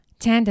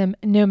Tandem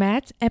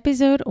Nomads,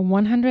 episode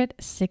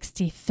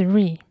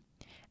 163.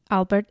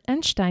 Albert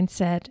Einstein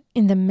said,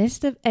 "In the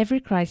midst of every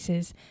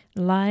crisis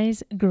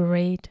lies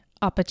great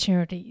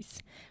opportunities."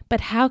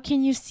 But how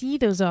can you see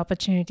those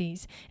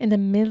opportunities in the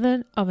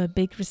middle of a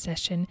big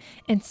recession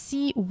and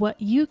see what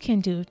you can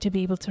do to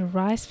be able to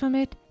rise from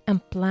it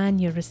and plan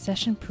your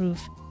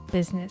recession-proof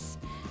business?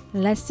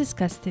 Let's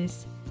discuss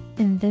this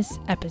in this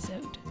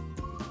episode.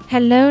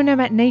 Hello,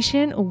 Nomad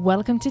Nation.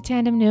 Welcome to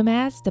Tandem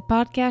Nomads, the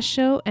podcast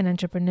show and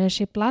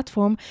entrepreneurship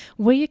platform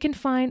where you can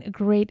find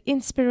great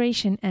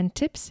inspiration and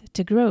tips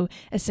to grow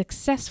a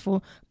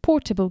successful,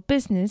 portable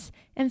business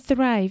and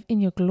thrive in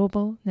your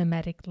global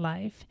nomadic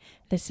life.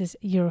 This is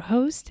your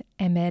host,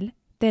 Emel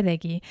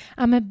Deregi.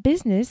 I'm a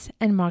business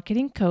and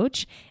marketing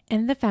coach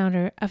and the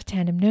founder of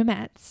Tandem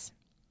Nomads.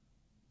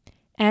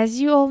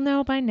 As you all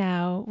know by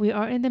now, we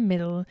are in the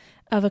middle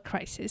of a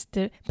crisis.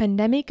 The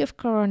pandemic of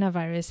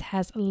coronavirus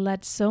has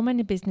led so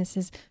many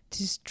businesses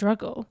to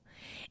struggle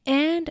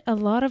and a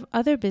lot of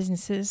other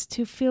businesses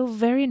to feel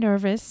very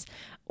nervous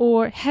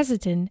or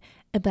hesitant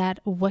about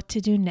what to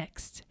do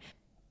next.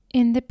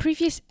 In the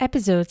previous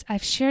episodes,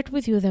 I've shared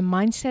with you the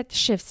mindset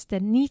shifts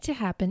that need to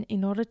happen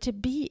in order to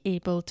be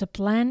able to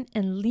plan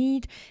and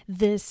lead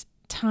this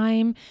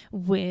time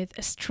with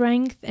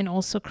strength and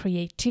also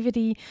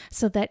creativity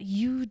so that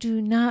you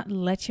do not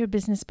let your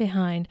business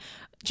behind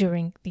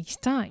during these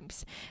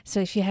times. So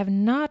if you have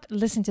not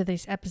listened to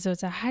these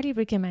episodes, I highly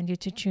recommend you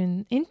to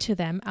tune into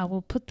them. I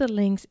will put the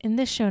links in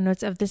the show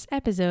notes of this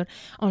episode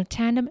on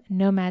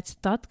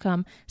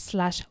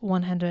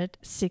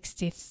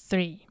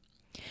tandemnomads.com/163.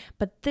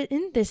 But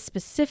in this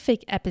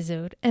specific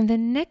episode and the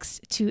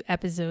next two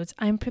episodes,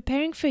 I'm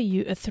preparing for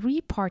you a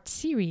 3-part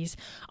series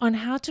on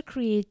how to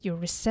create your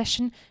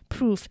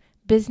recession-proof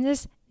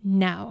business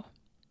now.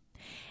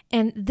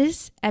 And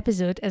this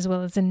episode, as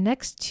well as the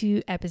next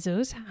two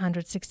episodes,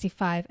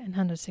 165 and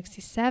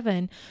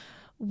 167,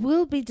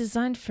 will be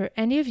designed for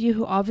any of you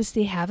who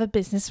obviously have a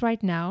business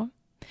right now,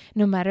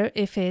 no matter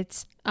if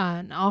it's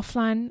an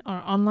offline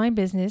or online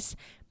business,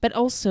 but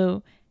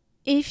also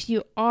if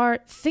you are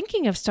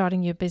thinking of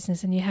starting your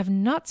business and you have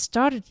not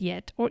started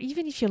yet, or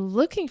even if you're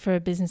looking for a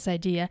business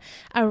idea,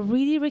 I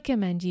really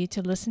recommend you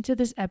to listen to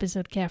this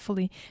episode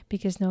carefully,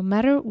 because no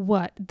matter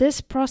what,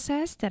 this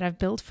process that I've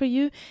built for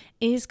you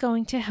is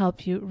going to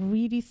help you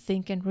really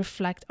think and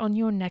reflect on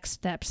your next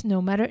steps,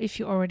 no matter if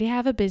you already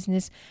have a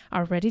business,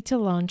 are ready to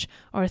launch,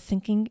 or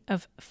thinking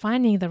of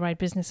finding the right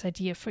business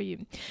idea for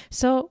you.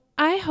 So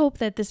I hope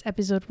that this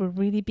episode will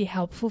really be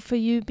helpful for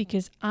you,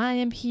 because I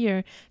am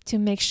here to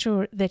make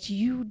sure that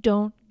you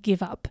don't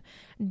give up.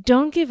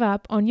 Don't give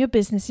up on your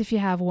business if you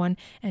have one,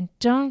 and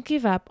don't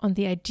give up on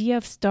the idea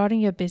of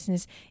starting your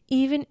business,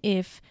 even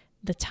if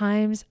the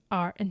times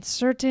are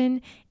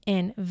uncertain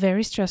and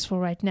very stressful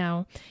right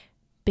now.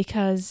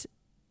 Because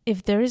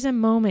if there is a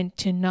moment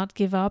to not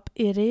give up,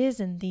 it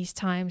is in these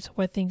times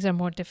where things are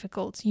more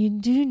difficult. You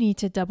do need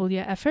to double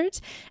your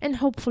efforts, and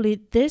hopefully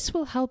this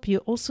will help you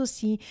also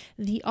see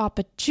the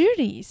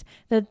opportunities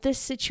that this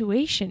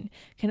situation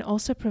can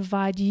also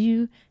provide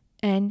you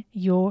and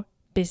your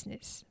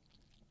business.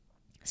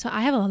 So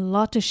I have a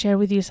lot to share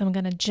with you, so I'm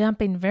going to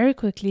jump in very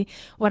quickly.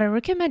 What I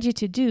recommend you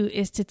to do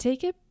is to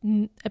take a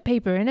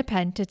paper and a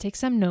pen to take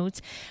some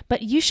notes,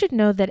 but you should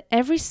know that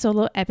every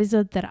solo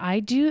episode that I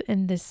do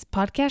in this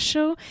podcast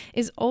show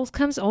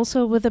comes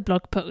also with a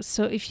blog post.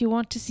 So if you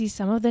want to see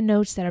some of the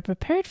notes that are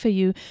prepared for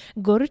you,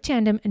 go to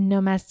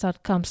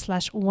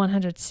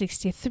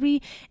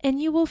tandemnomads.com/163 and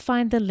you will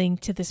find the link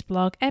to this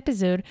blog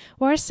episode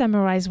where I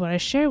summarize what I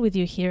share with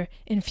you here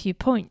in a few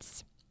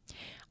points.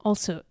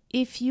 Also,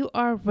 if you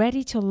are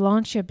ready to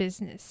launch your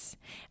business,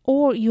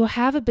 or you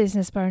have a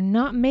business but are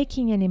not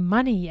making any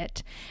money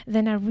yet,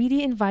 then I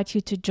really invite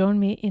you to join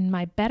me in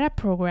my beta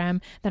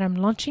program that I'm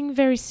launching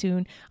very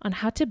soon on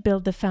how to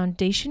build the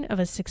foundation of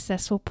a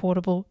successful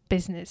portable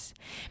business.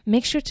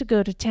 Make sure to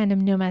go to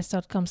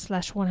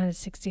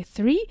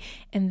tandemnomads.com/163,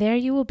 and there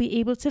you will be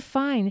able to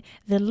find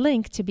the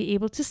link to be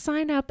able to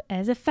sign up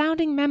as a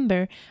founding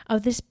member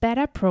of this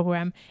beta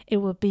program. It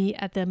will be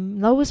at the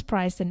lowest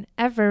price than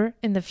ever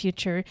in the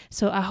future,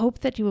 so I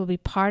hope that you will be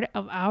part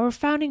of our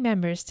founding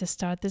members to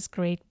start this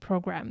great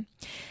program.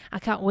 I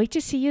can't wait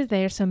to see you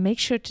there, so make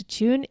sure to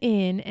tune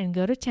in and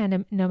go to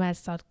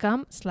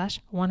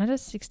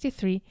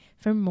tandemnomads.com/163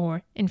 for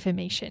more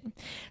information.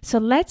 So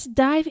let's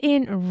dive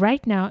in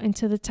right now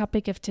into the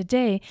topic of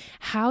today,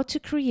 how to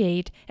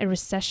create a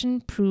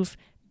recession-proof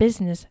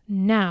business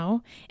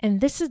now.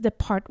 And this is the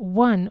part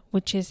 1,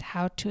 which is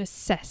how to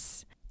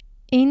assess.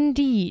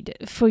 Indeed,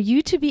 for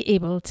you to be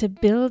able to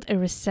build a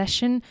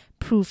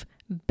recession-proof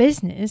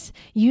business,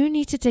 you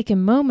need to take a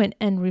moment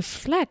and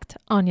reflect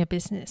on your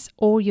business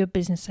or your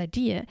business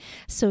idea.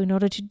 So in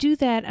order to do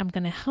that, I'm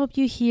going to help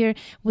you here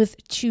with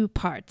 2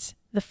 parts.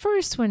 The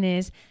first one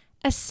is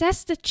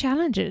assess the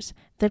challenges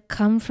that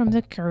come from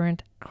the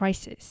current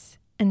crisis.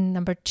 And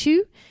number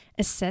 2,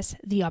 assess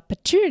the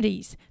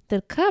opportunities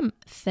that come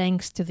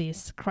thanks to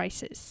this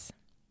crisis.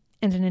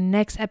 And in the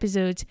next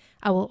episodes,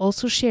 I will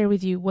also share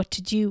with you what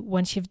to do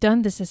once you've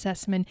done this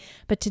assessment.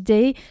 But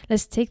today,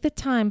 let's take the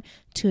time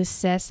to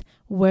assess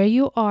where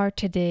you are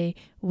today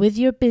with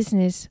your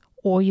business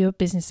or your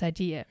business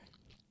idea.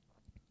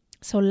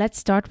 So let's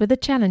start with the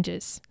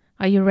challenges.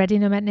 Are you ready,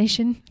 Nomad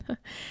Nation?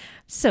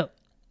 So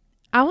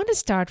I want to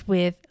start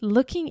with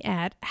looking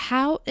at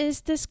how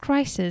is this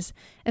crisis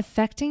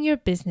affecting your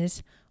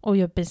business or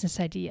your business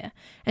idea.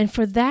 And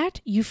for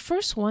that, you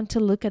first want to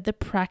look at the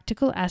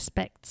practical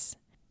aspects.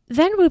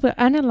 Then we will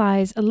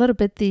analyze a little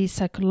bit the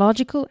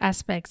psychological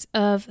aspects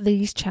of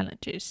these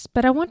challenges.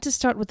 But I want to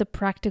start with the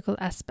practical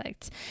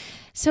aspects.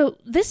 So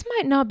this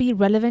might not be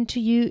relevant to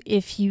you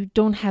if you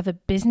don't have a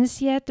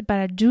business yet, but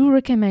I do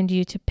recommend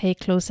you to pay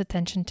close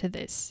attention to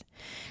this.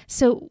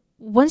 So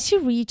once you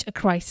reach a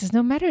crisis,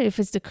 no matter if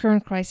it's the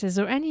current crisis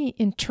or any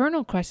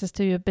internal crisis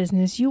to your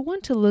business, you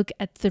want to look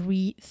at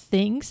 3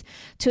 things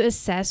to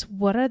assess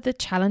what are the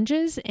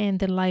challenges and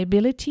the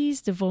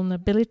liabilities, the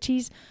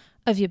vulnerabilities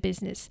of your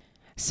business.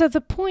 So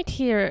the point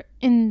here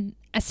in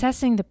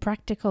assessing the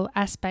practical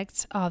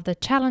aspects of the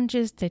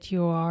challenges that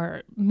you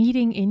are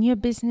meeting in your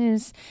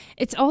business,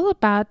 it's all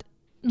about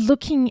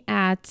looking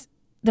at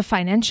the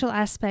financial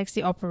aspects,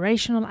 the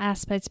operational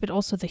aspects, but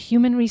also the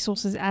human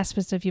resources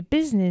aspects of your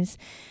business,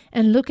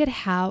 and look at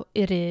how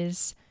it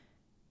is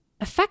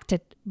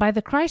affected by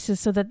the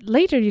crisis so that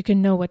later you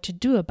can know what to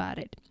do about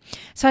it.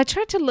 So I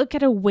tried to look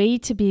at a way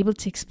to be able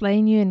to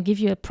explain you and give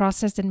you a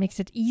process that makes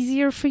it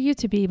easier for you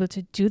to be able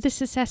to do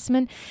this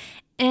assessment.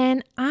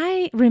 And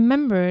I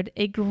remembered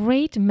a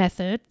great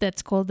method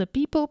that's called the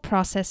People,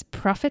 Process,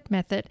 Profit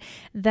method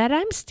that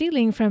I'm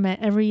stealing from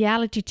a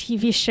reality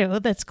TV show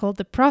that's called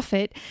The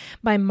Profit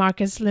by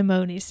Marcus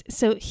Lemonis.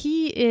 So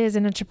he is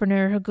an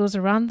entrepreneur who goes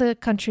around the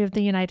country of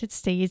the United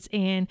States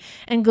and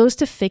goes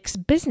to fix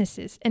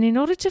businesses. And in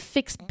order to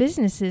fix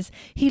businesses,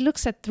 he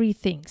looks at 3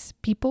 things: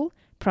 people,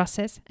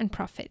 process, and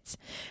profits.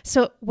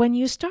 So when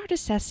you start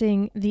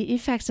assessing the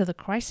effects of the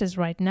crisis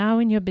right now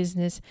in your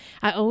business,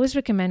 I always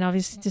recommend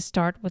obviously to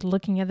start with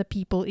looking at the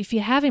people. If you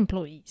have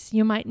employees,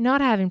 you might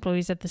not have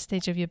employees at the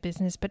stage of your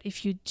business, but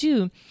if you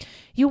do,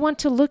 you want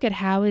to look at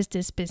how is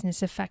this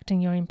business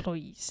affecting your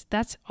employees.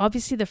 That's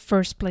obviously the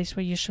first place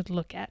where you should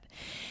look at.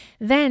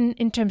 Then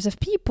in terms of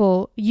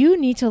people, you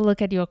need to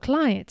look at your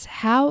clients.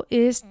 How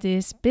is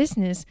this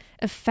crisis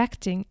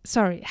affecting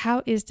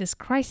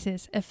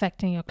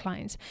your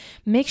clients?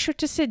 Make sure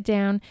to sit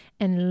down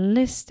and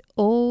list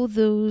all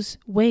those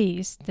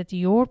ways that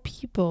your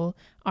people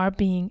are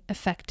being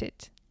affected.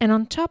 And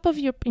on top of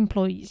your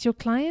employees, your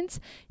clients,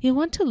 you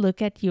want to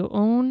look at your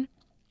own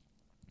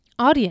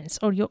audience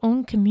or your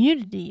own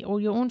community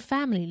or your own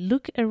family.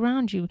 Look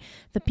around you,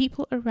 the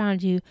people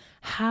around you.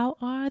 How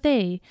are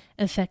they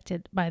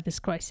affected by this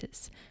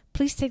crisis?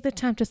 Please take the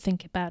time to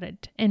think about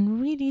it and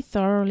really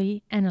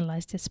thoroughly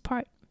analyze this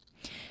part.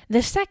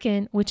 The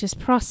second, which is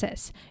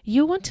process,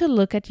 you want to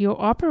look at your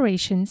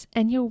operations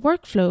and your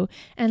workflow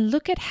and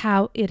look at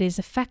how it is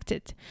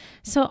affected.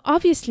 So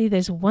obviously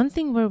there's one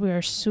thing where we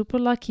are super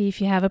lucky if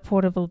you have a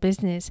portable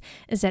business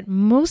is that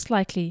most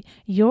likely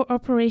your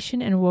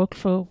operation and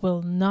workflow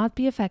will not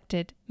be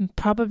affected,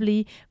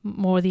 probably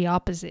more the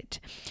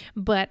opposite.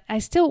 But I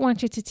still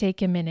want you to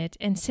take a minute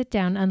and sit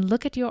down and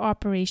look at your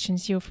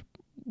operations, your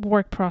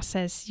work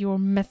process, your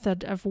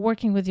method of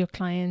working with your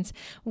clients,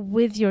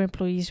 with your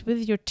employees,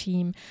 with your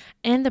team,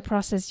 and the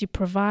process you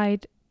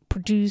provide,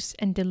 produce,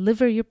 and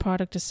deliver your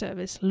product or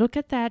service. Look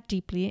at that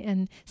deeply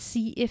and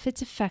see if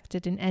it's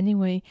affected in any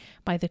way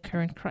by the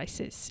current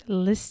crisis.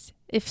 List,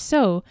 if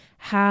so,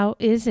 how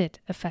is it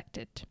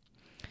affected?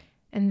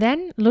 And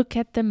then look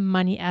at the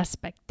money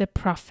aspect, the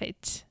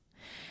profit.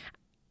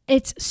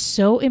 It's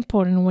so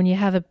important when you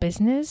have a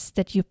business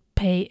that you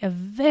pay a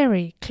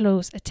very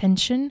close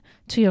attention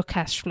to your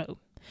cash flow.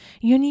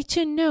 You need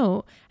to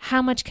know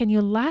how much can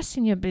you last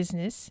in your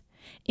business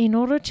in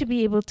order to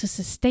be able to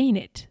sustain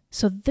it.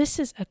 So this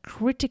is a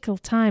critical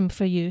time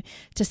for you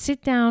to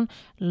sit down,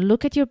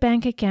 look at your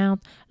bank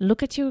account,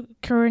 look at your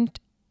current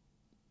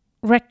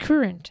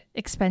recurrent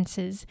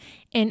expenses,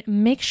 and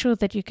make sure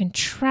that you can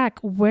track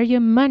where your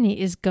money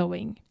is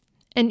going.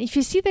 And if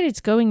you see that it's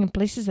going in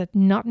places that are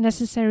not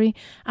necessary,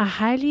 I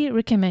highly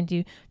recommend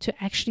you to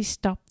actually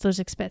stop those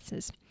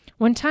expenses.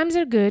 When times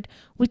are good,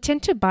 we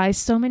tend to buy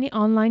so many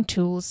online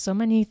tools, so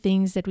many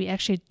things that we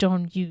actually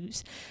don't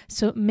use.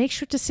 So make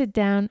sure to sit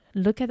down,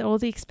 look at all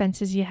the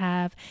expenses you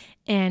have,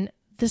 and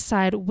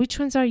decide which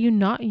ones are you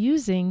not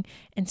using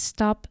and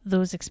stop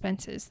those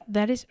expenses.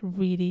 That is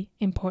really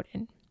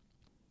important.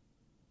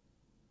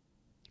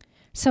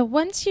 So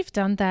once you've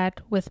done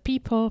that with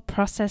people,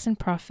 process, and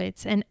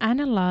profits and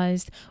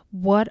analyzed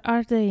what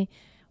are the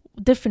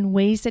different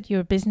ways that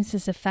your business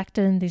is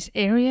affected in these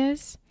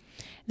areas,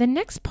 the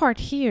next part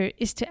here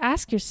is to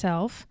ask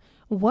yourself,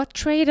 what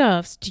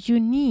trade-offs do you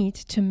need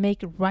to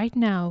make right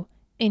now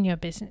in your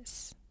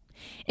business?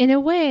 In a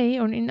way,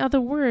 or in other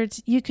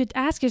words, you could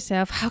ask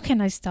yourself, how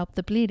can I stop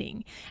the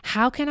bleeding?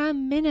 How can I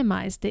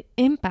minimize the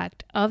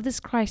impact of this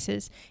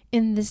crisis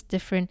in these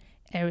different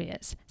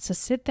areas? So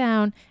sit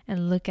down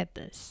and look at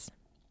this.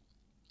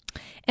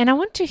 And I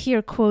want to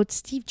here quote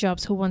Steve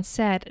Jobs, who once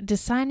said,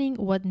 deciding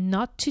what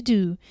not to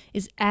do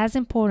is as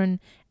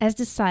important as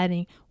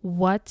deciding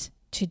what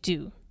to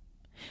do.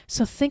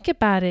 So think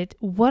about it.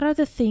 What are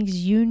the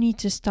things you need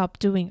to stop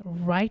doing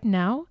right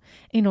now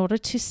in order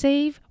to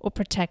save or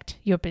protect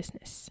your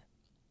business?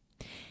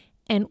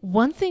 And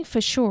one thing for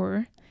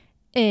sure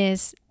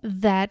is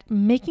that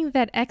making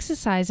that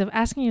exercise of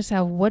asking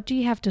yourself, what do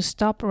you have to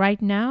stop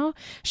right now,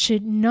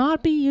 should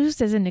not be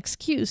used as an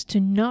excuse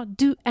to not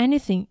do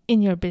anything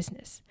in your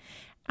business.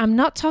 I'm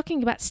not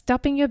talking about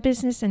stopping your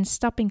business and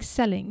stopping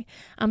selling.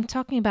 I'm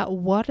talking about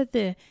what are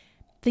the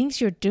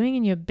things you're doing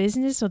in your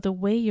business or the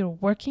way you're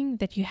working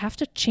that you have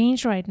to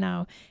change right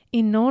now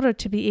in order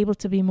to be able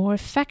to be more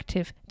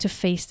effective to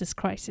face this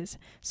crisis.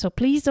 So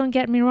please don't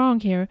get me wrong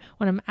here.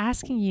 When I'm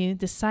asking you,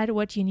 decide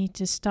what you need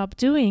to stop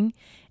doing,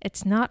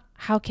 it's not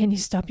how can you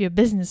stop your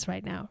business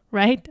right now,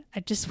 right? I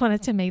just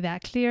wanted to make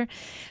that clear.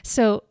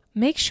 So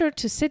make sure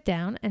to sit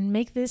down and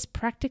make this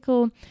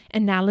practical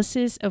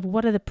analysis of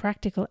what are the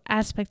practical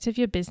aspects of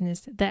your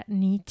business that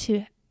need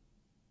to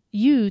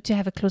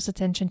have a close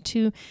attention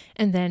to,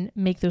 and then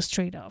make those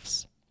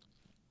trade-offs.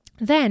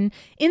 Then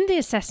in the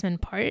assessment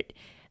part,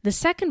 the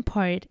second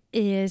part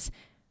is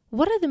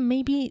what are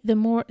maybe the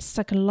more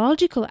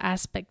psychological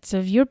aspects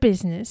of your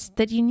business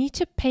that you need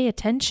to pay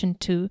attention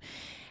to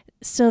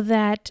so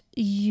that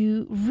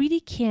you really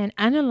can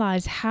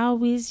analyze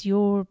how is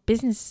your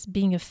business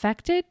being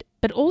affected,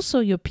 but also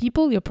your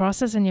people, your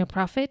process, and your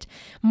profit,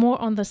 more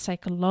on the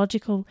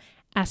psychological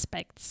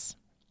aspects.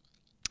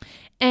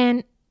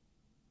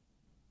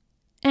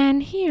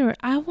 And here,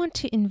 I want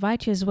to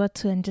invite you as well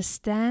to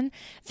understand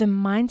the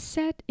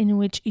mindset in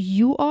which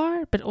you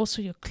are, but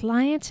also your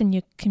clients and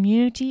your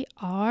community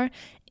are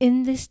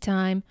in this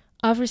time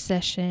of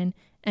recession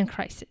and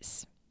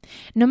crisis.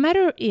 No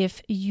matter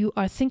if you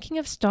are thinking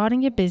of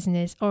starting a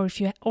business or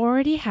if you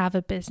already have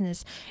a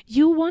business,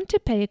 you want to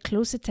pay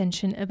close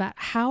attention about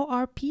how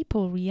are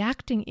people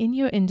reacting in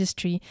your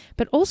industry,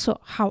 but also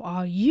how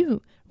are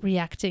you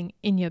reacting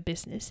in your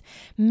business.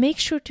 Make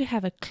sure to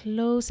have a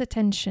close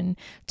attention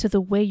to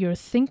the way you're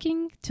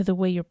thinking, to the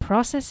way you're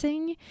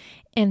processing,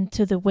 and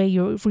to the way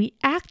you're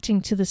reacting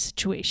to the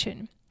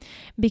situation.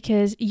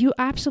 Because you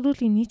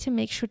absolutely need to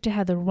make sure to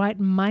have the right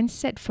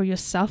mindset for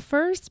yourself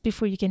first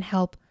before you can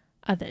help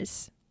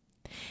others.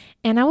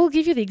 And I will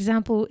give you the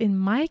example in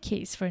my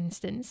case, for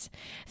instance,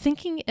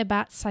 thinking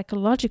about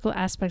psychological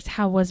aspects.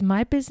 How was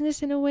my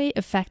business in a way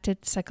affected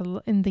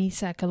in the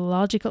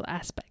psychological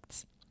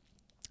aspects?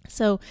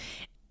 So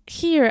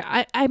here,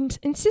 I'm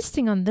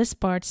insisting on this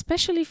part,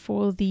 especially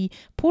for the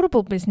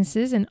portable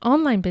businesses and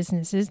online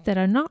businesses that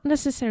are not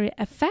necessarily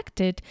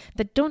affected,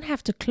 that don't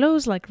have to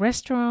close, like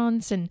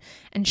restaurants and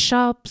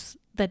shops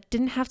that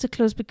didn't have to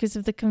close because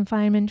of the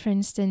confinement, for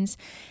instance.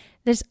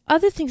 There's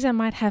other things that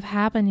might have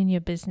happened in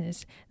your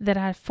business that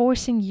are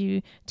forcing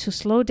you to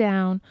slow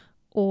down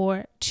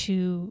or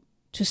to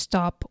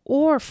stop,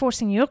 or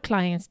forcing your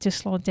clients to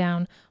slow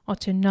down or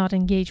to not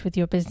engage with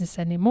your business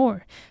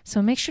anymore.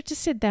 So make sure to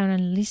sit down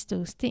and list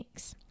those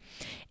things.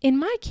 In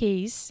my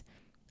case,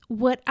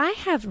 what I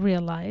have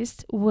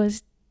realized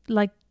was,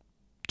 like,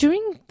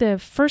 during the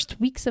first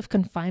weeks of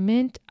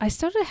confinement, I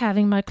started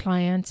having my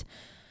clients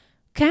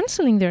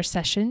canceling their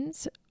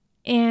sessions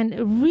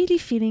and really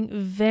feeling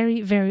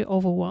very, very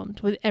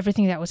overwhelmed with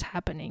everything that was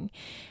happening.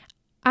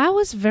 I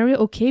was very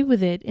okay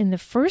with it in the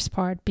first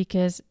part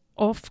because,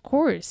 of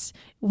course,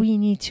 we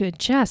need to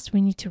adjust.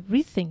 We need to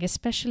rethink,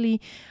 especially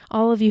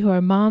all of you who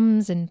are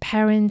moms and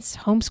parents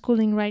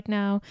homeschooling right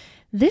now.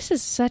 This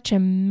is such a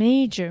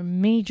major,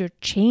 major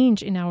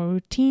change in our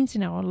routines,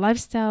 in our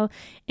lifestyle,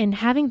 and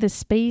having the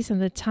space and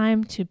the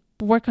time to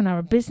work on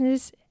our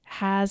business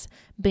has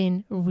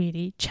been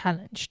really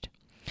challenged.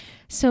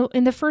 So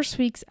in the first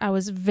weeks, I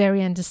was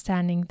very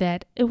understanding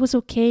that it was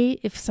okay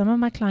if some of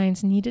my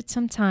clients needed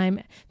some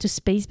time to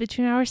space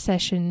between our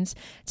sessions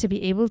to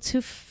be able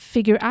to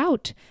figure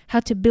out how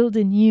to build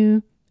a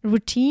new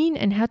routine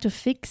and how to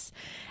fix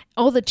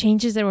all the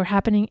changes that were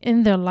happening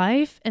in their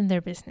life and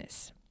their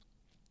business.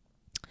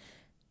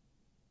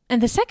 And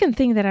the second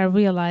thing that I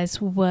realized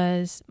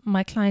was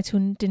my clients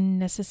who didn't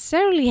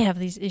necessarily have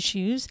these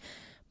issues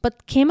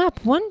but came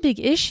up. One big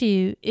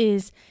issue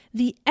is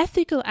the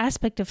ethical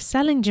aspect of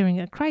selling during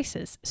a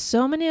crisis.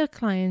 So many of our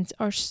clients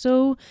are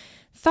so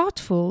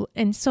thoughtful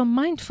and so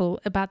mindful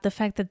about the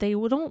fact that they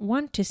don't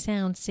want to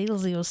sound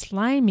salesy or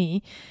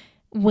slimy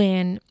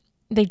when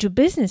they do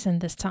business in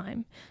this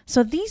time.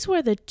 So these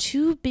were the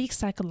two big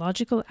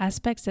psychological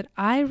aspects that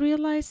I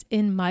realized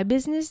in my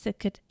business that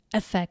could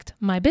affect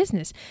my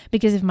business.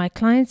 Because if my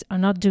clients are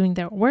not doing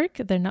their work,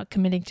 they're not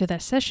committing to their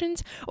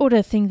sessions, or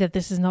they think that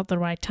this is not the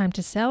right time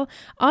to sell,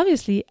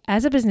 obviously,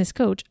 as a business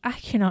coach, I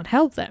cannot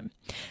help them.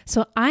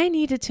 So I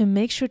needed to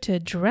make sure to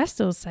address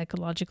those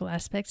psychological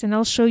aspects, and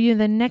I'll show you in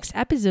the next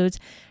episodes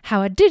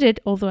how I did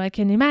it, although I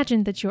can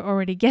imagine that you're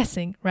already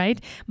guessing,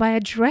 right? By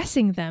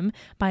addressing them,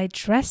 by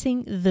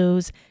addressing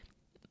those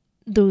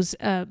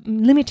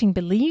limiting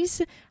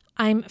beliefs,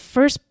 I'm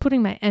first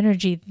putting my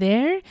energy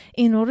there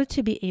in order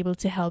to be able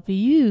to help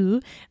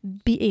you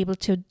be able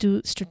to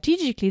do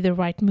strategically the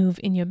right move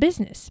in your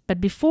business. But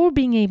before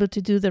being able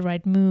to do the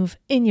right move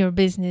in your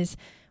business,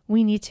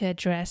 we need to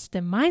address the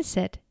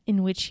mindset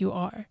in which you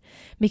are,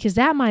 because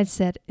that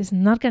mindset is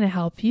not going to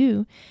help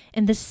you.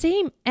 And the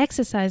same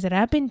exercise that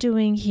I've been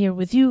doing here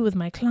with you, with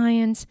my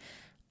clients,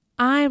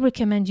 I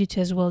recommend you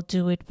to as well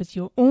do it with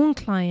your own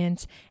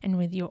clients and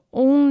with your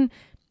own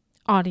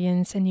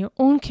audience and your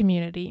own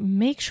community.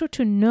 Make sure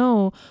to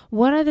know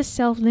what are the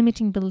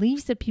self-limiting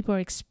beliefs that people are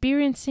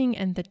experiencing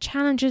and the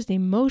challenges, the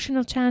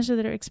emotional challenges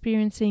that they're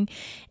experiencing.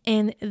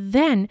 And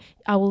then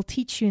I will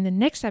teach you in the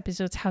next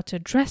episodes how to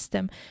address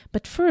them.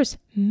 But first,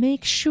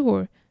 make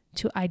sure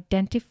to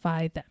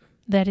identify them.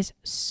 That is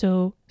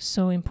so,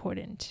 so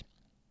important.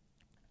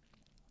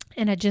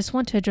 And I just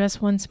want to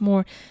address once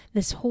more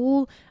this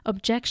whole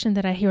objection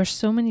that I hear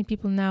so many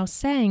people now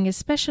saying,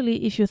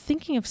 especially if you're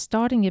thinking of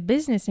starting a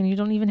business and you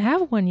don't even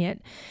have one yet.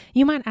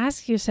 You might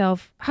ask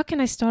yourself, how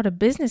can I start a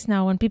business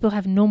now when people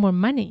have no more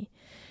money?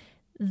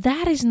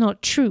 That is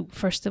not true,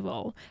 first of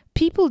all.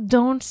 People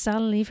don't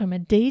suddenly from a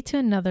day to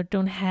another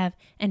don't have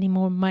any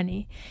more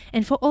money.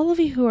 And for all of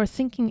you who are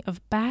thinking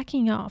of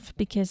backing off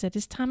because at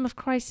this time of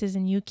crisis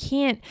and you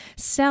can't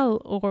sell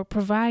or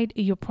provide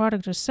your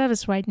product or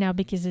service right now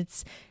because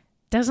it's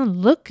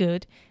doesn't look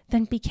good,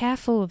 then be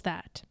careful of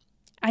that.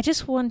 I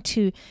just want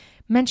to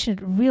mention it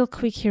real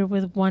quick here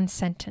with one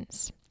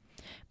sentence.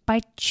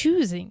 By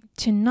choosing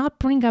to not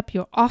bring up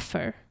your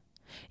offer,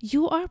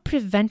 you are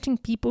preventing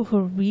people who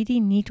really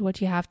need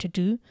what you have to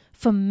do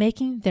from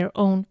making their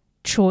own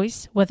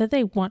choice, whether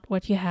they want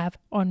what you have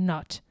or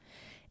not.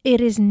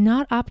 It is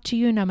not up to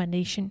you,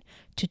 Nomination,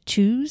 to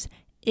choose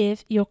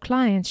if your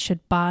clients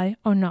should buy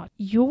or not.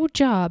 Your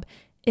job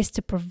is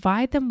to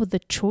provide them with the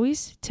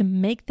choice to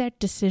make that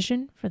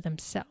decision for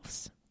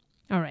themselves.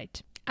 All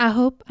right. I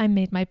hope I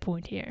made my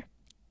point here.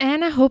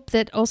 And I hope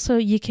that also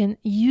you can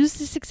use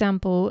this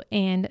example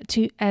and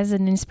to as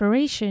an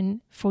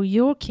inspiration for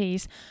your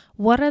case.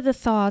 What are the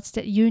thoughts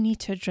that you need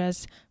to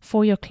address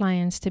for your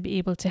clients to be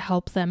able to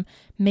help them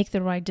make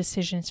the right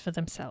decisions for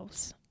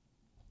themselves?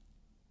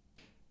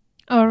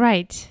 All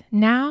right,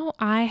 now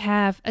I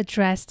have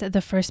addressed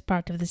the first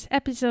part of this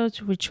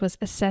episode, which was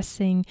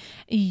assessing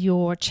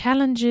your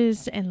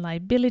challenges and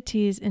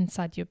liabilities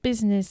inside your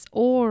business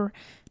or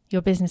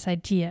your business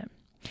idea.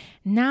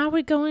 Now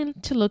we're going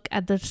to look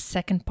at the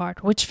second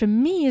part, which for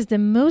me is the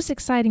most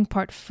exciting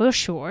part for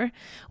sure,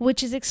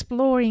 which is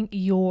exploring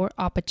your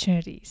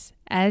opportunities.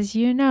 As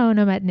you know,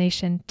 Nomad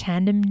Nation,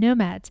 Tandem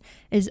Nomads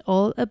is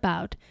all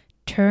about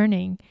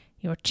turning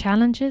your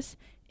challenges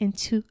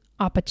into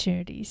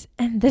opportunities.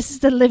 And this is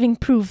the living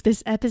proof,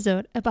 this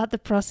episode, about the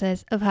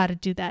process of how to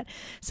do that.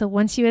 So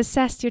once you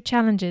assess your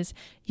challenges,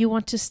 you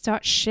want to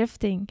start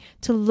shifting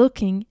to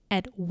looking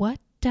at what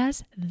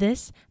does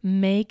this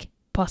make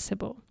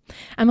possible.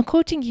 I'm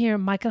quoting here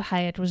Michael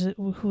Hyatt,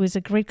 who is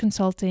a great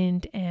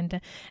consultant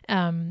and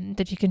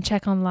that you can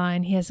check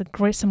online. He has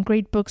some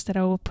great books that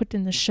I will put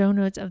in the show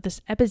notes of this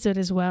episode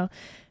as well.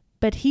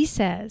 But he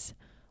says,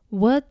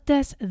 what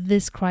does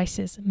this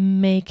crisis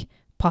make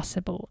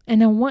possible?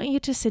 And I want you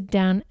to sit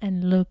down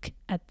and look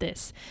at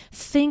this.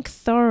 Think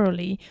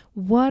thoroughly.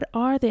 What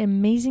are the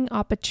amazing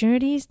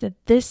opportunities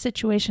that this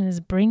situation is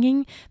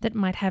bringing that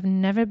might have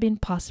never been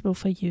possible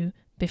for you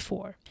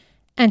before?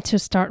 And to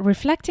start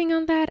reflecting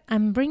on that,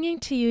 I'm bringing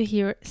to you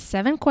here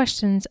 7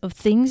 questions of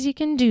things you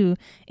can do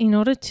in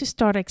order to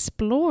start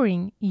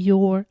exploring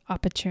your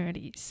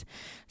opportunities.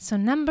 So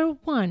number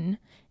 1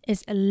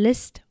 is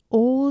list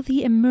all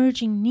the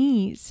emerging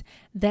needs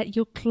that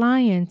your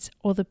clients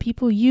or the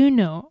people you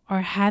know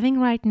are having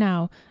right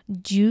now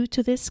due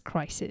to this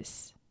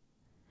crisis.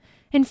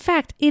 In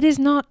fact, it is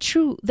not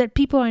true that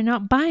people are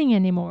not buying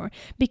anymore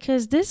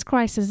because this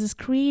crisis is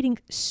creating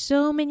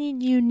so many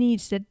new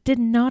needs that did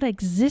not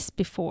exist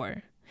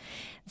before.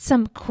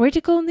 Some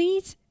critical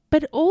needs,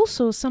 but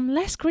also some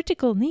less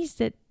critical needs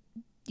that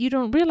you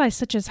don't realize,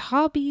 such as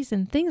hobbies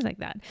and things like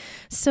that.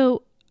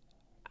 So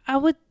I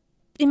would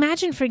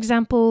imagine, for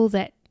example,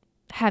 that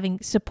having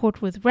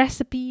support with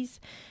recipes,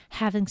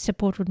 having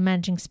support with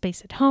managing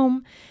space at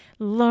home,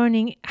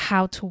 learning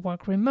how to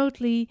work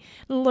remotely,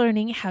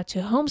 learning how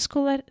to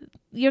homeschool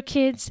your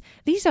kids.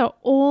 These are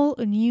all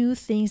new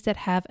things that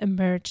have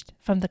emerged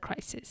from the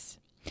crisis.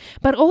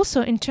 But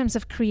also in terms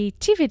of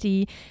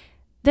creativity,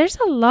 there's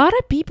a lot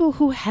of people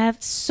who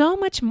have so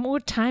much more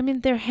time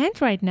in their hand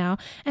right now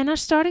and are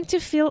starting to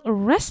feel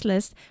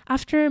restless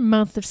after a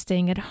month of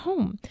staying at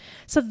home.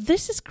 So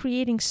this is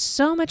creating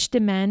so much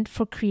demand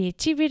for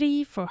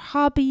creativity, for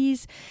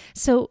hobbies.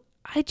 So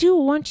I do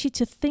want you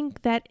to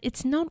think that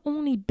it's not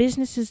only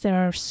businesses that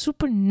are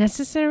super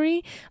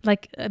necessary,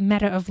 like a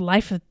matter of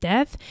life or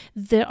death.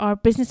 There are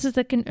businesses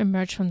that can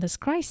emerge from this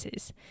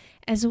crisis,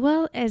 as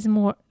well as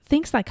more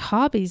things like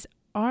hobbies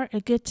are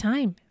a good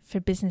time for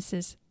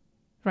businesses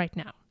right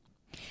now.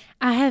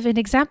 I have an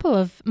example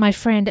of my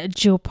friend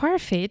Joe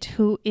Parfit,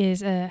 who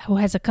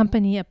has a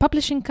company, a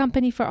publishing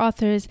company for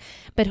authors,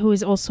 but who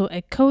is also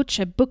a coach,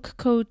 a book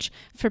coach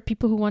for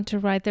people who want to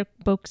write their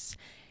books.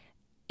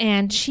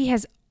 And she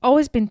has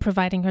always been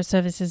providing her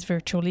services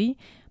virtually.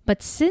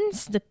 But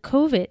since the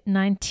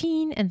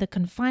COVID-19 and the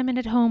confinement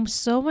at home,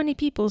 so many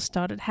people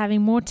started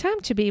having more time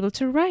to be able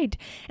to write.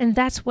 And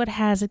that's what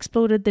has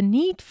exploded the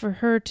need for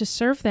her to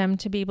serve them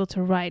to be able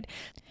to write.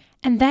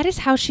 And that is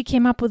how she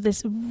came up with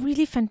this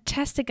really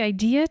fantastic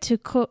idea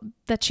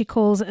that she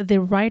calls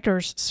the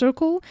Writer's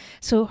Circle.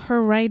 So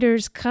her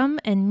writers come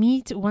and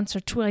meet once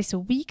or twice a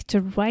week to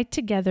write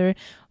together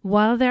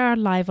while they are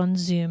live on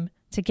Zoom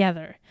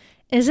together.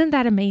 Isn't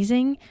that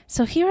amazing?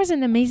 So here is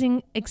an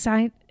amazing,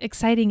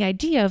 exciting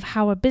idea of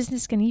how a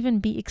business can even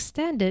be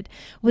extended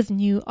with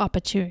new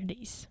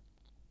opportunities.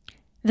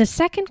 The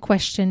second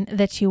question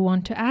that you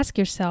want to ask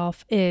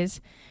yourself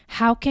is,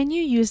 how can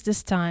you use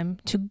this time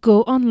to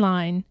go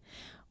online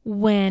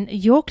when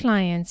your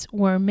clients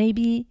were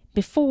maybe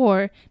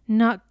before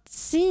not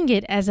seeing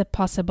it as a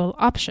possible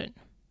option?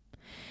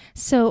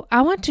 So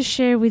I want to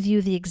share with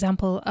you the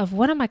example of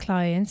one of my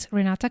clients,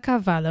 Renata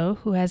Carvalho,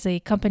 who has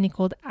a company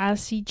called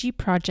RCG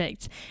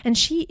Projects, and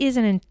she is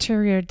an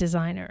interior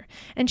designer.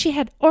 And she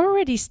had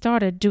already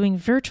started doing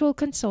virtual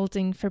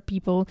consulting for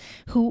people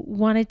who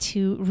wanted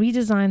to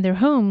redesign their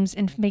homes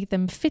and make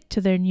them fit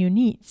to their new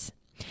needs.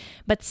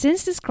 But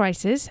since this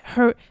crisis,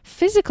 her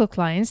physical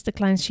clients, the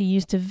clients she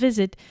used to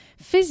visit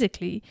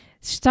physically,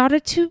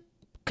 started to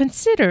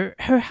consider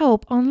her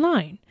help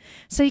online.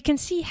 So you can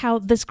see how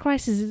this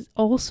crisis is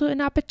also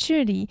an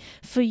opportunity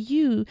for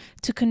you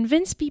to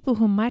convince people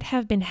who might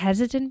have been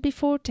hesitant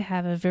before to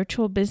have a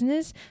virtual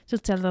business, to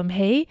tell them,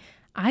 hey,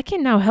 I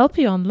can now help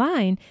you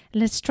online.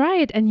 Let's try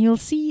it and you'll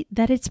see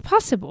that it's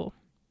possible.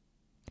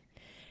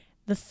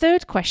 The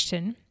third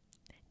question,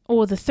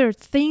 or the third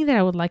thing that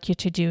I would like you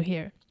to do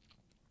here,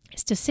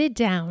 is to sit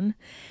down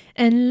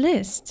and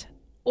list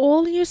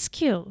all your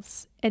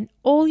skills and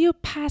all your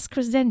past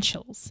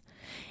credentials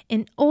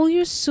and all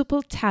your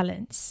super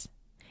talents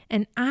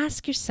and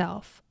ask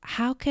yourself,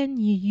 how can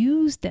you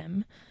use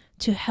them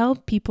to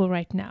help people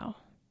right now?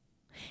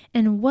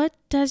 And what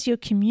does your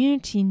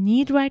community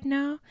need right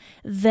now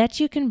that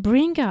you can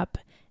bring up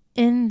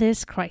in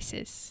this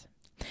crisis?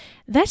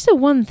 That's the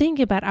one thing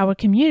about our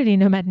community,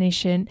 Nomad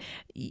Nation.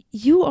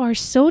 You are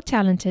so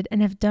talented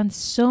and have done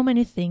so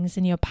many things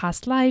in your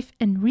past life,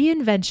 and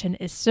reinvention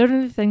is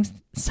certainly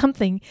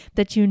something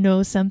that you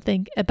know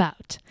something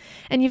about.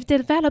 And you've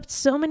developed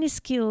so many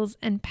skills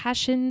and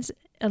passions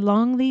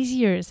along these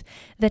years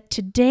that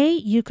today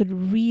you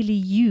could really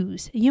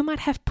use. You might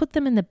have put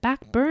them in the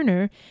back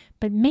burner,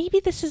 but maybe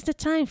this is the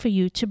time for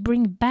you to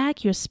bring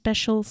back your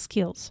special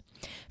skills.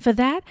 For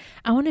that,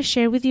 I want to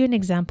share with you an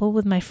example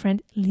with my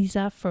friend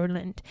Lisa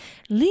Furland.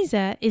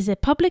 Lisa is a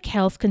public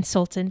health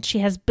consultant. She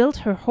has built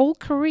her whole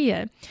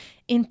career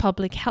in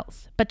public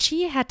health, but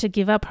she had to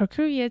give up her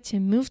career to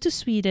move to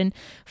Sweden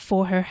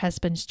for her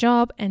husband's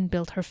job and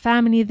build her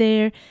family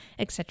there,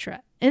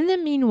 etc. In the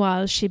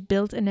meanwhile, she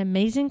built an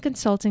amazing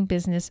consulting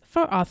business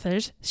for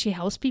authors. She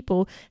helps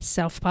people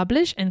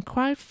self-publish and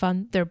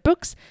crowdfund their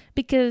books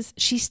because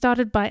she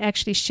started by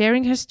actually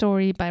sharing her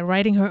story by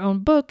writing her own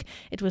book.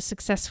 It was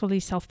successfully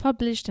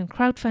self-published and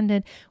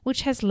crowdfunded,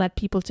 which has led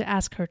people to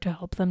ask her to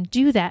help them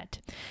do that.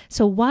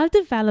 So while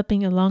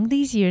developing along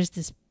these years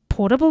this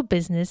portable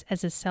business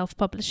as a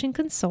self-publishing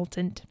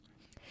consultant,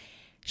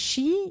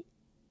 she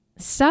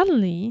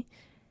suddenly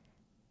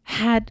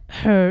had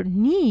her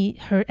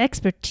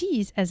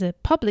expertise as a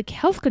public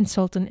health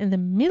consultant in the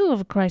middle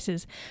of a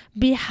crisis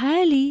be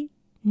highly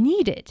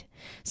needed.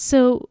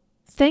 So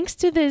thanks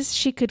to this,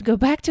 she could go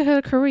back to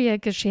her career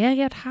because she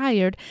got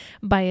hired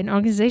by an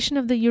organization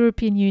of the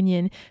European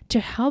Union to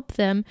help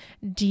them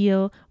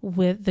deal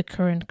with the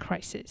current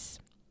crisis.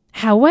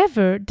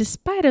 However,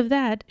 despite of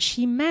that,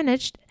 she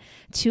managed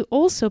to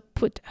also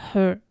put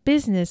her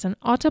business on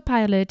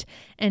autopilot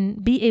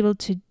and be able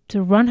to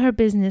run her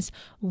business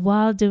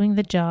while doing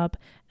the job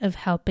of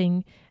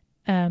helping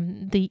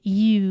the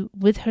EU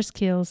with her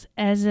skills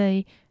as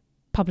a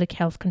public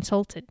health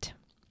consultant.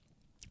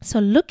 So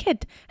look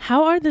at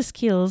how are the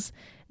skills.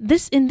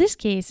 This, in this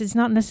case, is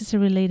not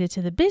necessarily related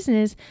to the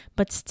business,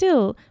 but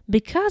still,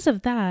 because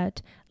of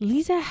that,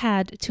 Lisa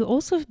had to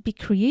also be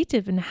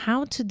creative in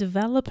how to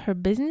develop her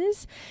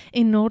business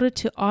in order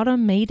to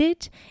automate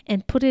it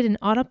and put it in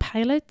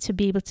autopilot to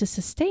be able to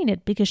sustain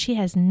it, because she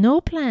has no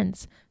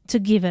plans to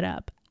give it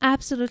up.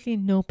 Absolutely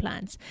no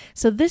plans.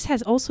 So this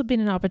has also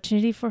been an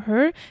opportunity for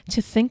her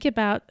to think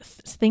about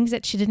things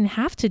that she didn't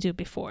have to do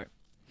before.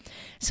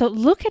 So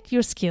look at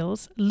your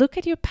skills, look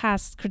at your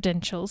past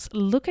credentials,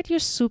 look at your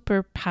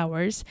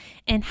superpowers,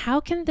 and how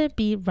can they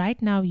be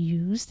right now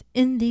used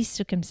in these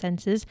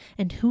circumstances,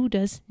 and who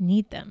does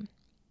need them?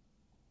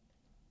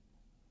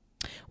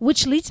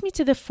 Which leads me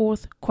to the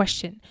fourth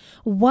question.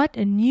 What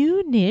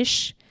new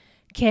niche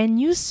can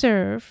you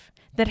serve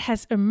that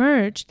has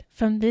emerged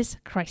from this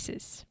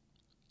crisis?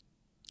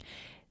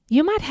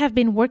 You might have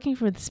been working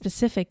for the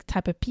specific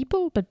type of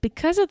people, but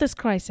because of this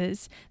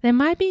crisis, there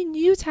might be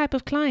new type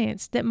of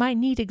clients that might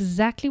need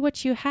exactly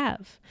what you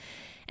have.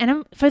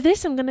 And for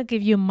this, I'm going to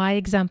give you my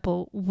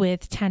example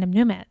with Tandem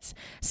Nomads.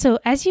 So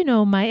as you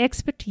know, my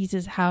expertise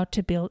is how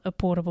to build a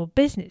portable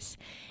business.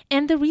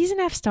 And the reason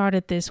I've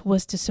started this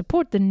was to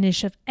support the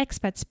niche of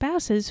expat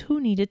spouses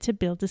who needed to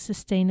build a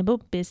sustainable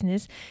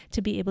business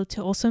to be able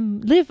to also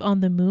live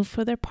on the move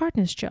for their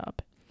partner's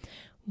job.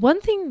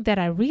 One thing that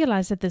I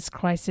realized that this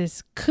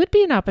crisis could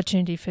be an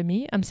opportunity for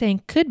me, I'm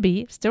saying could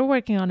be, still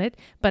working on it,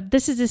 but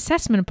this is the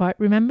assessment part,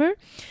 remember?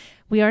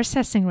 We are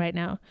assessing right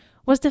now,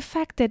 was the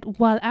fact that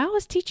while I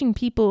was teaching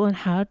people on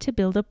how to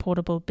build a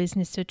portable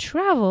business to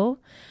travel,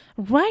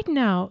 right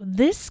now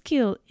this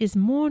skill is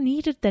more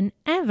needed than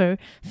ever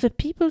for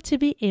people to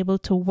be able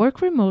to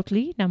work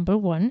remotely, number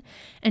one,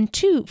 and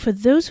two, for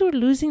those who are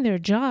losing their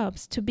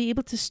jobs to be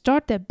able to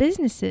start their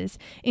businesses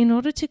in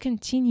order to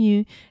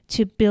continue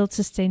to build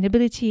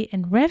sustainability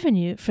and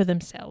revenue for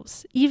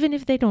themselves, even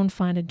if they don't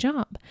find a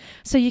job.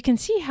 So you can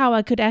see how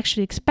I could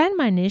actually expand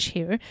my niche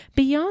here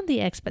beyond the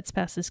expat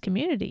spouses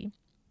community.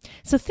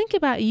 So think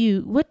about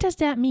you. What does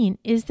that mean?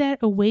 Is there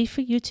a way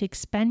for you to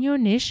expand your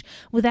niche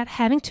without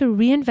having to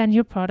reinvent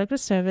your product or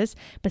service,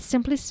 but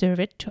simply serve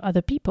it to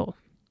other people?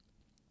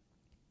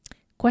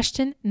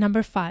 Question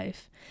number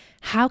 5.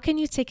 How can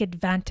you take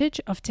advantage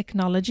of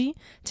technology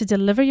to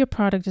deliver your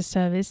product or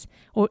service,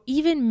 or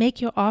even make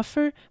your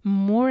offer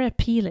more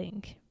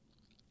appealing?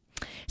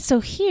 So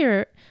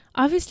here,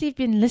 obviously, if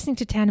you've been listening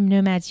to Tandem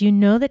Nomads, you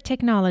know that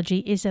technology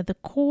is at the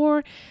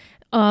core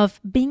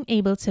of being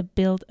able to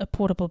build a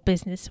portable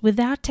business.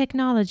 Without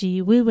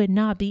technology, we would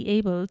not be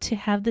able to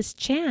have this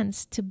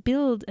chance to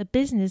build a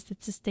business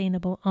that's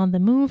sustainable on the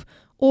move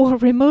or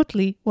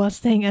remotely while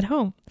staying at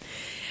home.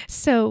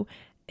 So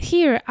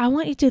here, I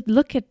want you to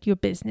look at your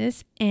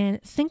business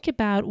and think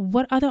about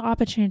what other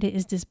opportunity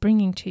is this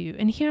bringing to you.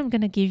 And here I'm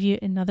going to give you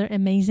another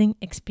amazing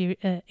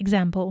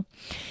example.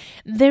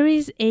 There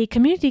is a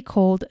community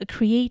called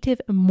Creative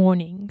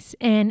Mornings,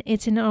 and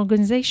it's an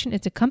organization,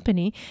 it's a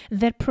company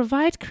that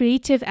provides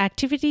creative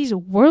activities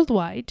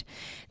worldwide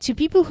to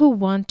people who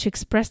want to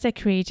express their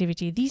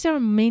creativity. These are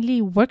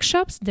mainly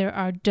workshops that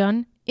are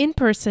done in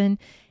person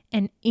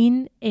and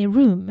in a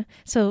room.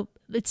 So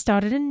it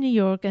started in New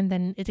York and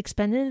then it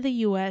expanded in the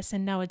US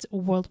and now it's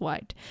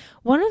worldwide.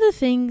 One of the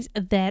things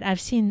that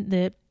I've seen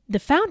the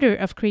founder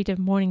of Creative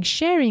Morning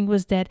sharing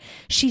was that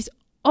she's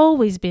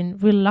always been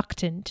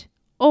reluctant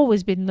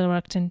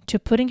to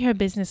putting her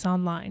business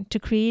online, to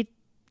create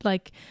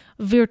like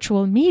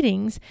virtual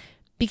meetings,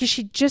 because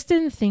she just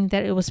didn't think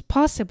that it was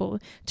possible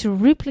to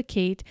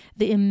replicate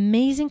the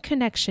amazing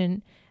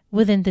connection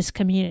within this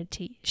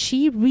community.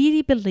 She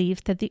really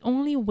believed that the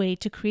only way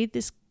to create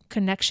this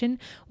connection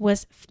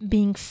was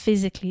being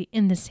physically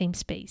in the same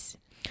space.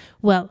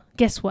 Well,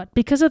 guess what?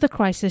 Because of the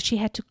crisis, she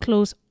had to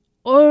close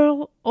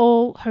all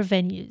her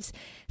venues.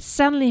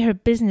 Suddenly her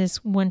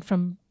business went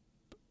from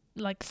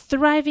like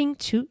thriving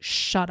to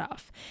shut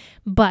off.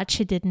 But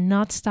she did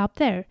not stop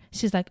there.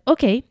 She's like,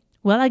 okay,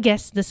 well, I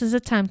guess this is a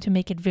time to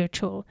make it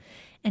virtual.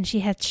 And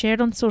she had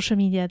shared on social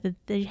media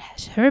that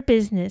her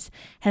business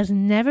has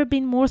never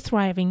been more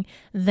thriving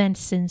than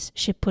since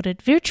she put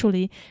it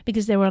virtually,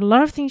 because there were a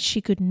lot of things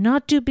she could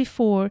not do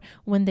before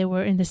when they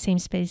were in the same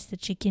space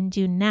that she can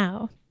do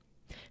now.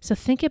 So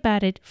think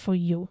about it for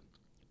you.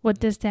 What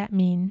does that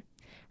mean?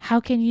 How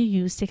can you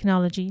use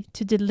technology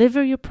to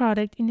deliver your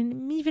product in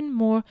an even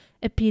more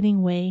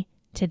appealing way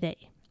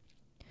today?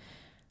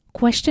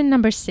 Question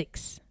number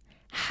 6.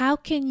 How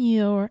can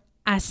your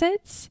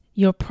assets,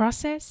 your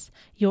process,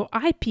 your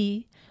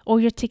IP, or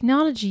your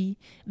technology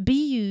be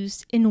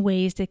used in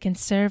ways that can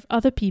serve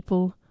other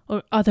people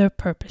or other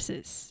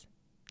purposes?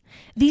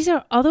 These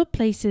are other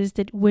places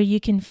where you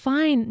can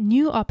find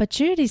new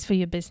opportunities for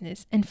your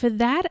business. And for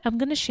that, I'm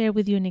going to share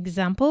with you an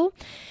example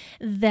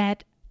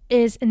that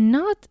is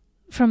not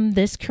from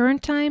this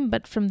current time,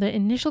 but from the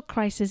initial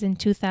crisis in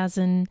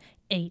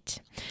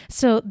 2008.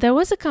 So there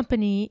was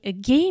a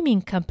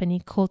gaming company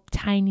called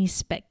Tiny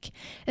Speck,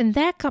 and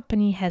that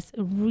company has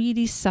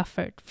really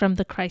suffered from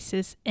the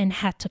crisis and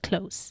had to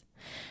close.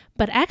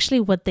 But actually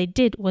what they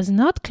did was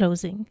not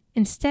closing.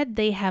 Instead,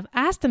 they have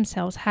asked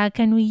themselves, how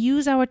can we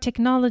use our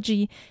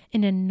technology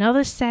in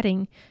another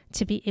setting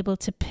to be able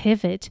to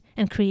pivot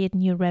and create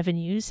new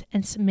revenues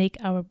and make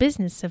our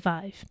business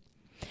survive?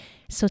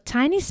 So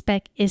Tiny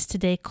Speck is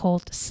today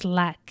called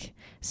Slack.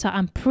 So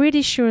I'm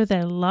pretty sure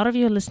that a lot of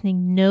you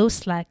listening know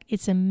Slack.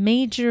 It's a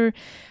major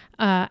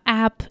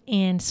app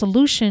and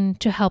solution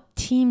to help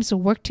teams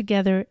work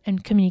together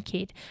and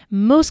communicate.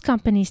 Most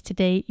companies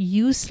today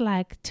use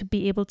Slack to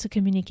be able to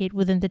communicate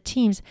within the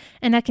teams.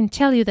 And I can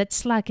tell you that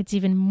Slack is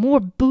even more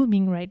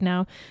booming right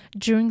now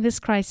during this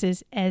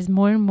crisis as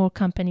more and more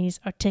companies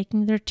are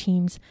taking their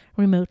teams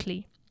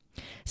remotely.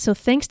 So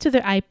thanks to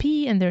their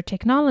IP and their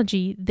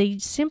technology, they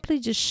simply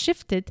just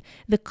shifted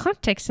the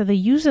context of the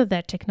use of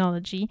that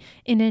technology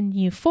in a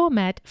new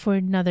format for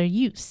another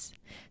use.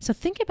 So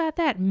think about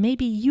that.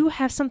 Maybe you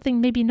have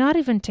something, maybe not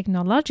even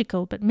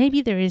technological, but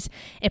maybe there is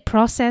a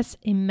process,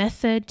 a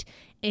method,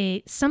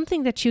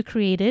 something that you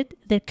created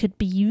that could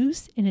be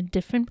used in a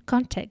different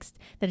context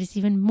that is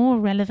even more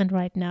relevant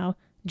right now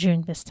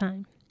during this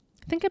time.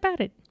 Think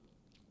about it.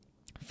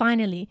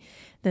 Finally,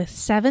 the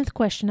 7th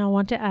question I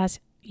want to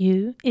ask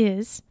you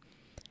is,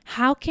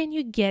 how can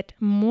you get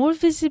more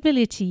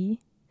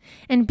visibility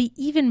and be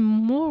even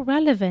more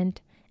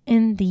relevant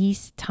in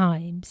these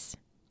times?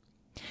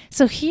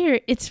 So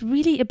here, it's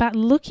really about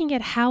looking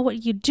at how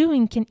what you're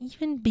doing can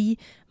even be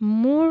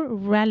more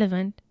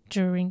relevant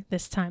during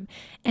this time.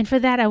 And for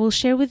that, I will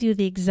share with you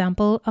the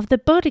example of the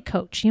body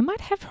coach. You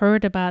might have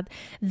heard about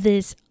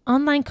this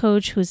online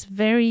coach who's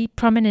very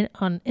prominent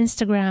on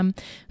Instagram,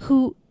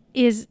 who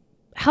is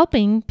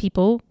helping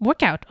people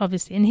work out,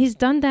 obviously. And he's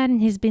done that,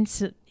 and he's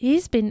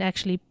been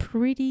actually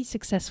pretty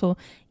successful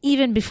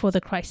even before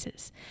the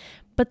crisis.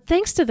 But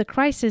thanks to the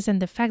crisis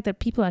and the fact that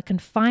people are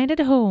confined at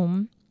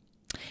home,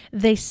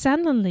 the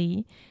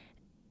families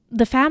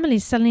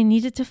suddenly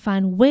needed to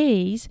find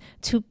ways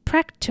to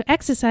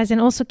exercise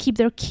and also keep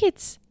their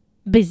kids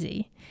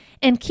busy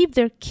and keep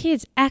their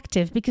kids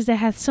active, because they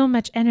had so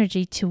much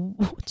energy to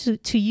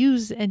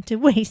use and to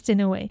waste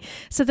in a way.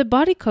 So the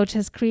body coach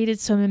has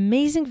created some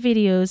amazing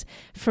videos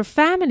for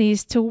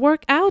families to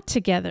work out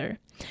together.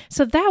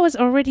 So that was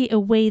already a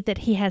way that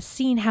he has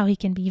seen how he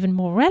can be even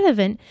more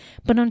relevant.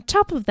 But on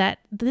top of that,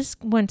 this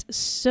went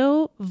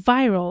so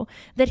viral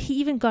that he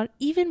even got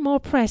even more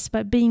press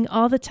by being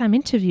all the time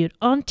interviewed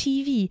on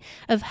TV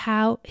of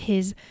how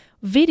his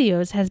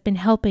videos has been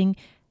helping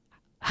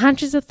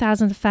hundreds of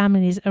thousands of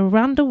families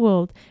around the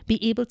world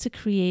be able to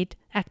create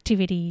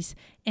activities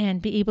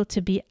and be able to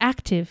be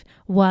active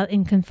while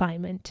in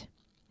confinement.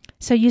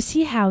 So you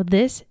see how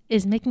this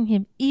is making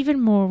him even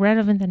more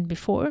relevant than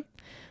before.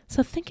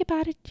 So think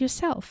about it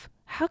yourself.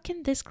 How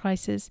can this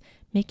crisis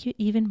make you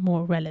even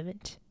more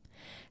relevant?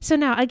 So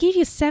now I gave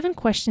you 7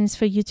 questions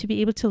for you to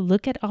be able to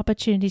look at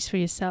opportunities for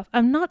yourself.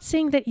 I'm not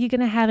saying that you're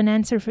going to have an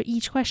answer for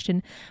each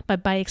question,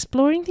 but by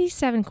exploring these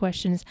 7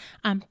 questions,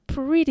 I'm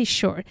pretty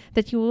sure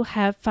that you will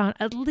have found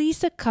at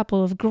least a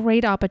couple of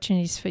great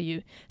opportunities for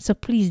you. So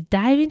please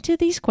dive into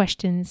these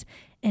questions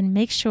and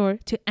make sure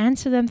to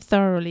answer them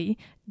thoroughly.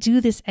 Do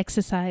this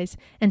exercise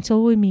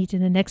until we meet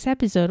in the next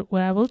episode,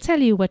 where I will tell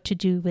you what to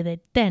do with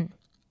it then.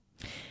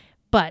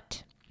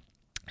 But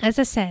as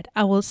I said,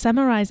 I will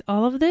summarize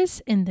all of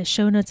this in the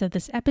show notes of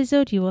this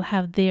episode. You will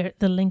have there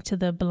the link to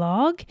the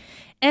blog,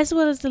 as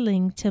well as the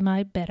link to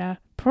my beta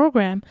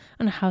program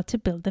on how to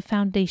build the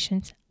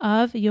foundations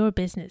of your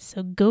business.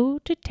 So go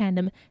to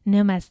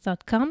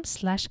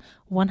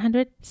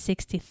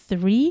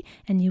tandemnomads.com/163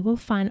 and you will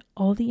find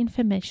all the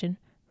information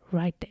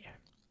right there.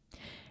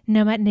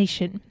 Nomad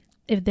Nation,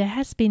 if there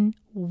has been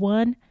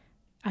one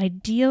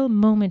ideal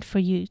moment for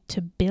you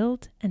to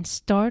build and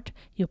start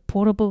your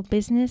portable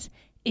business,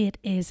 it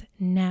is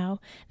now.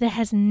 There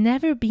has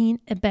never been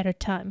a better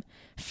time.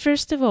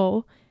 First of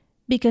all,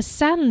 because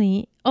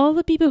suddenly all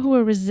the people who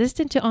are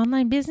resistant to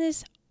online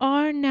business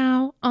are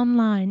now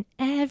online.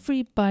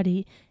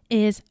 Everybody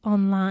is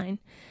online.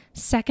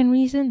 Second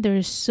reason, there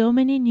are so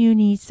many new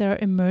needs that are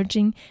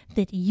emerging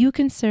that you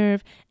can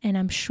serve, and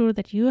I'm sure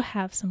that you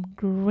have some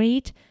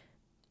great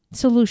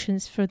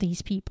solutions for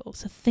these people.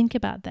 So think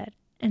about that.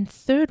 And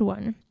third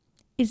one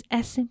is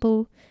as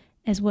simple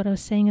as what I was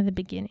saying at the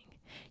beginning.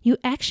 You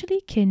actually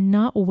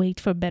cannot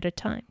wait for better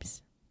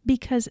times,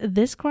 because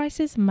this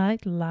crisis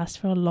might last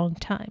for a long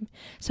time.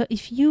 So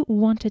if you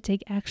want to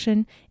take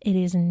action, it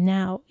is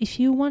now.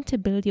 If you want to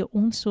build your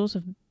own source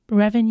of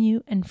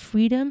revenue and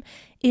freedom,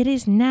 it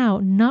is now,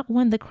 not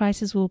when the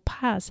crisis will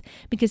pass.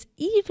 Because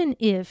even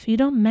if you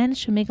don't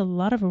manage to make a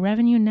lot of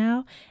revenue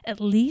now, at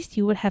least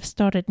you would have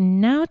started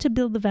now to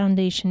build the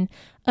foundation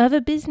of a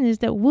business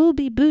that will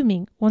be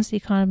booming once the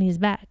economy is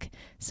back.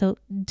 So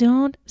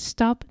don't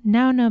stop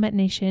now, Nomad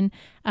Nation.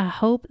 I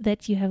hope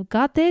that you have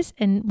got this.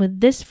 And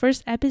with this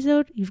first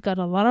episode, you've got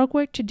a lot of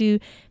work to do.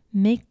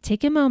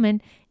 Take a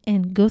moment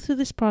and go through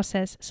this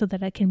process so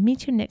that I can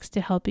meet you next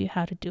to help you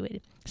how to do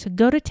it. So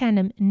go to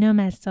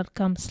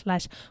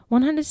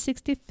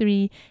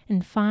tandemnomads.com/163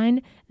 and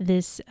find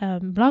this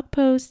blog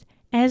post,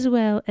 as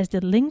well as the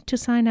link to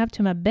sign up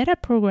to my beta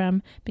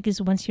program, because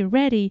once you're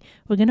ready,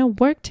 we're going to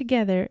work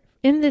together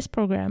in this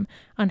program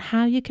on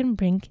how you can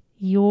bring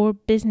your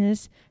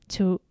business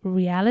to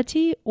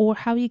reality, or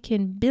how you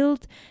can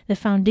build the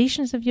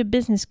foundations of your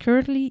business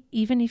currently,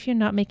 even if you're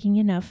not making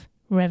enough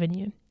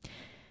revenue.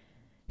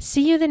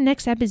 See you in the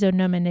next episode,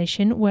 Nomad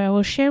Nation, where I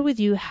will share with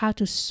you how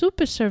to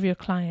super serve your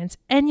clients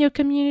and your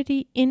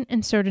community in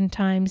uncertain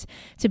times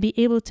to be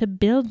able to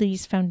build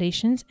these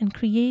foundations and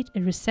create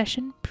a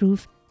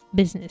recession-proof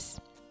business.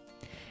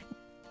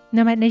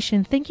 Nomad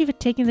Nation, thank you for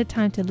taking the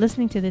time to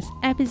listening to this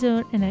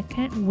episode, and I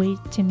can't wait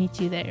to meet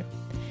you there.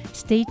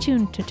 Stay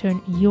tuned to turn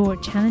your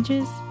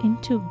challenges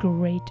into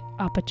great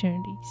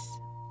opportunities.